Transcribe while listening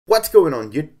What's going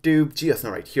on YouTube?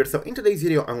 GSN right here. So in today's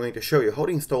video I'm going to show you how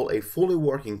to install a fully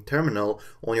working terminal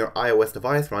on your iOS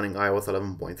device running iOS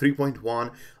 11.3.1,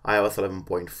 iOS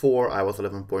 11.4,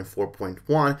 iOS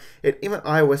 11.4.1, and even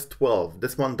iOS 12.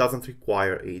 This one doesn't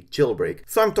require a jailbreak.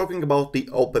 So I'm talking about the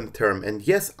OpenTerm, and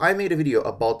yes, I made a video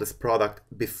about this product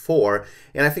before,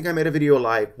 and I think I made a video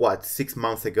like, 6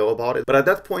 months ago about it, but at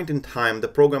that point in time the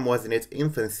program was in its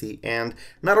infancy and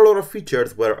not a lot of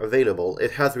features were available.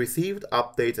 It has received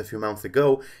updates a few months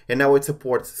ago, and now it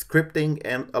supports scripting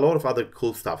and a lot of other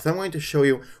cool stuff. So I'm going to show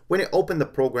you when you open the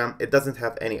program, it doesn't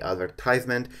have any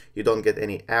advertisement, you don't get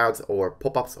any ads or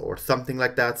pop-ups or something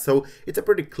like that. So it's a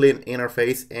pretty clean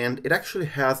interface, and it actually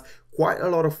has quite a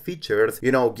lot of features,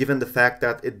 given the fact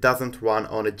that it doesn't run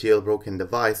on a jailbroken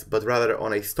device, but rather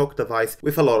on a stock device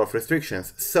with a lot of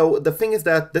restrictions. So the thing is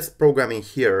that this programming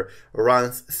here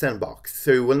runs sandboxed,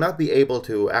 so you will not be able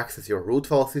to access your root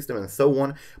file system and so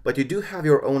on, but you do have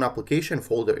your own application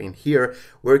folder in here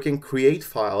where you can create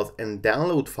files and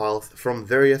download files from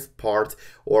various parts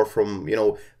or from,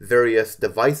 various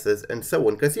devices and so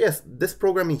on. Because yes, this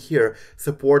programming here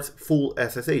supports full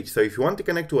SSH. So if you want to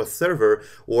connect to a server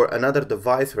or another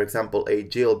device, for example, a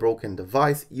jailbroken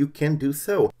device, you can do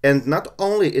so. And not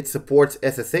only it supports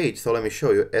SSH, so let me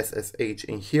show you SSH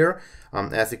in here.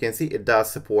 As you can see, it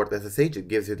does support SSH, it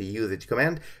gives you the usage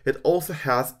command. It also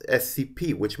has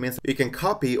SCP, which means you can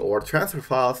copy or transfer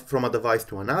files from a device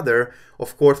to another,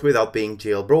 of course without being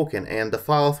jailbroken, and the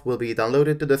files will be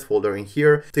downloaded to this folder in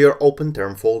here, to your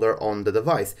OpenTerm folder on the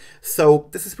device. So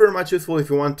this is pretty much useful if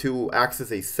you want to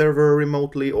access a server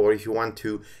remotely or if you want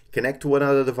to connect to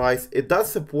another device. It does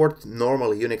support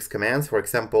normal Unix commands. For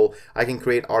example, I can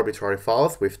create arbitrary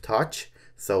files with touch,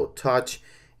 so touch,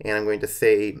 and I'm going to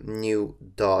say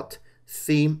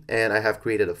new.c, and I have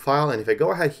created a file. And if I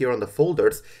go ahead here on the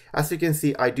folders, as you can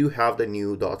see, I do have the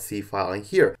new.c file in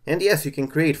here. And yes, you can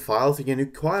create files, you can do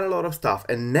quite a lot of stuff.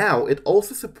 And now it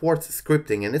also supports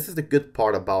scripting, and this is the good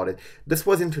part about it. This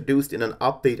was introduced in an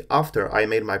update after I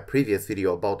made my previous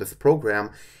video about this program,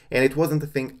 and it wasn't a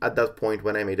thing at that point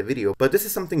when I made a video. But this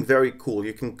is something very cool.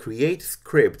 You can create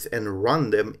scripts and run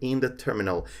them in the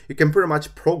terminal. You can pretty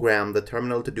much program the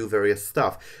terminal to do various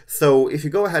stuff. So if you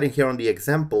go ahead and here on the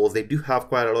examples, they do have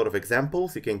quite a lot of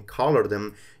examples. You can color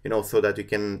them, so that you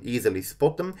can easily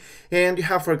spot them. And you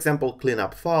have, for example,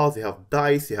 cleanup files, you have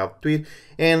dice, you have tweet.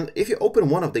 And if you open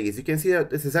one of these, you can see that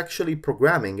this is actually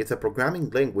programming. It's a programming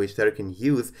language that you can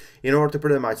use in order to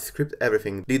pretty much script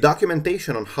everything. The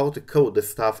documentation on how to code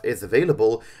this stuff is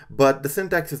available, but the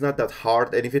syntax is not that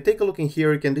hard. And if you take a look in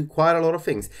here, you can do quite a lot of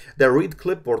things. The read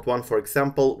clipboard one, for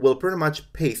example, will pretty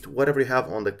much paste whatever you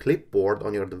have on the clipboard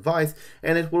on your device,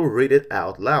 and it will read it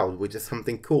out loud, which is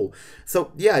something cool.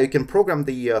 So yeah, you can program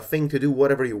the thing to do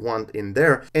whatever you want in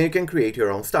there, and you can create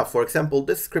your own stuff. For example,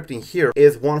 this script in here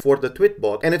is one for the tweet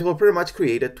bot, and it will pretty much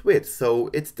create a tweet. So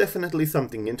it's definitely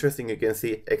something interesting. You can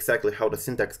see exactly how the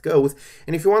syntax goes.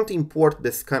 And if you want to import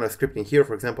this kind of script in here,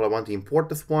 for example, I want to import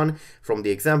this one from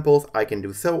the examples, I can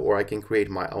do so, or I can create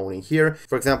my own in here.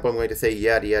 For example, I'm going to say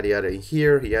yada yada yada in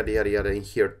here, yada yada yada in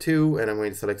here too, and I'm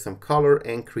going to select some color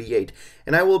and create.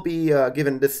 And I will be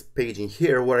given this page in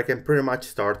here where I can pretty much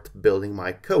start building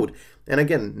my code. And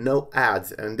again, no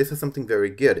ads, and this is something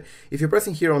very good. If you're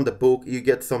pressing here on the book, you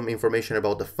get some information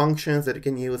about the functions that you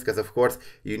can use, because of course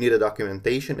you need a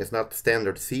documentation, it's not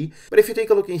standard C. But if you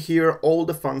take a look in here, all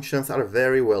the functions are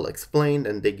very well explained,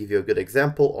 and they give you a good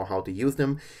example on how to use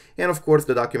them. And of course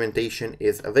the documentation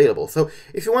is available. So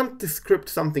if you want to script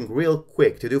something real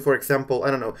quick, to do, for example,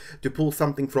 I don't know, to pull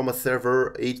something from a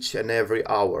server each and every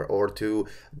hour, or to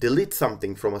delete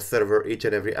something from a server each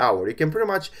and every hour, you can pretty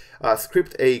much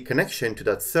script a connection to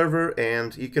that server,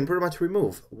 and you can pretty much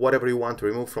remove whatever you want to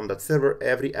remove from that server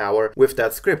every hour with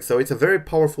that script. So it's a very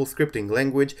powerful scripting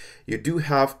language. You do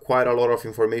have quite a lot of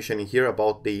information in here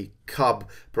about the Cub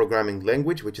programming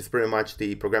language, which is pretty much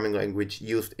the programming language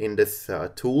used in this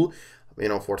tool,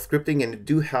 for scripting, and you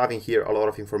do have in here a lot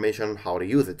of information on how to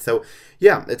use it. So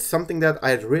yeah, it's something that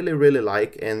I really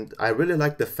like, and I really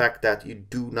like the fact that you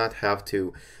do not have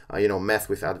to mess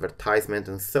with advertisement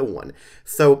and so on.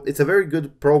 So it's a very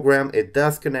good program. It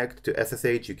does connect to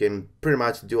SSH. You can pretty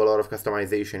much do a lot of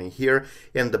customization in here,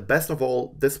 and the best of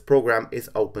all, this program is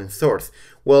open source.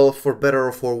 Well, for better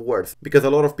or for worse, because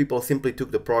a lot of people simply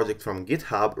took the project from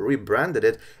GitHub, rebranded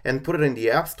it, and put it in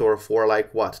the App Store for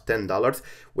like, $10,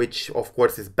 which of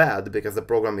course is bad because the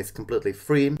program is completely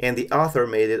free and the author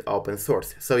made it open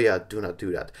source. So yeah, do not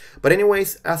do that. But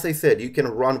anyways, as I said, you can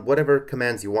run whatever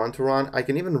commands you want to run. I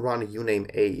can even run uname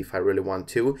a if I really want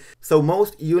to. So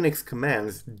most Unix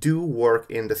commands do work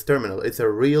in this terminal. It's a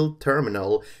real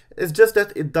terminal, It's just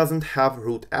that it doesn't have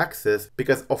root access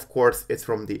because, of course, it's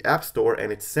from the App Store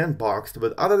and it's sandboxed,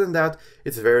 but other than that,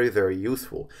 it's very, very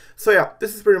useful. So yeah,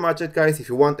 this is pretty much it, guys. If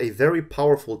you want a very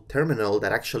powerful terminal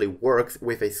that actually works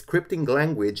with a scripting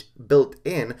language built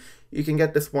in, you can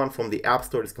get this one from the App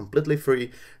Store. It's completely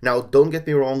free. Now, don't get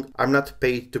me wrong, I'm not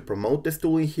paid to promote this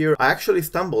tool here. I actually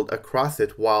stumbled across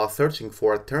it while searching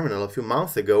for a terminal a few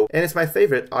months ago, and it's my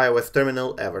favorite iOS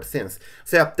terminal ever since.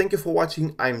 So yeah, thank you for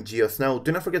watching. I'm GeoSnow.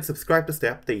 Do not forget to subscribe to stay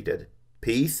updated.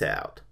 Peace out.